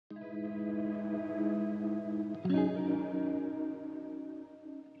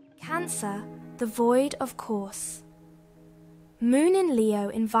Cancer, the void of course. Moon in Leo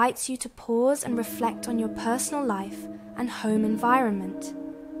invites you to pause and reflect on your personal life and home environment.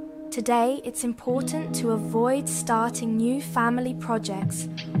 Today, it's important to avoid starting new family projects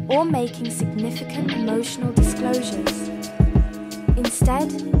or making significant emotional disclosures. Instead,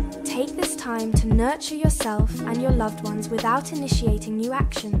 take this time to nurture yourself and your loved ones without initiating new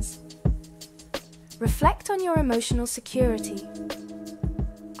actions. Reflect on your emotional security.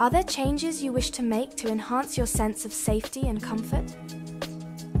 Are there changes you wish to make to enhance your sense of safety and comfort?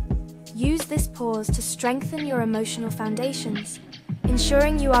 Use this pause to strengthen your emotional foundations,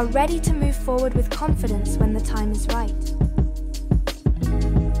 ensuring you are ready to move forward with confidence when the time is right.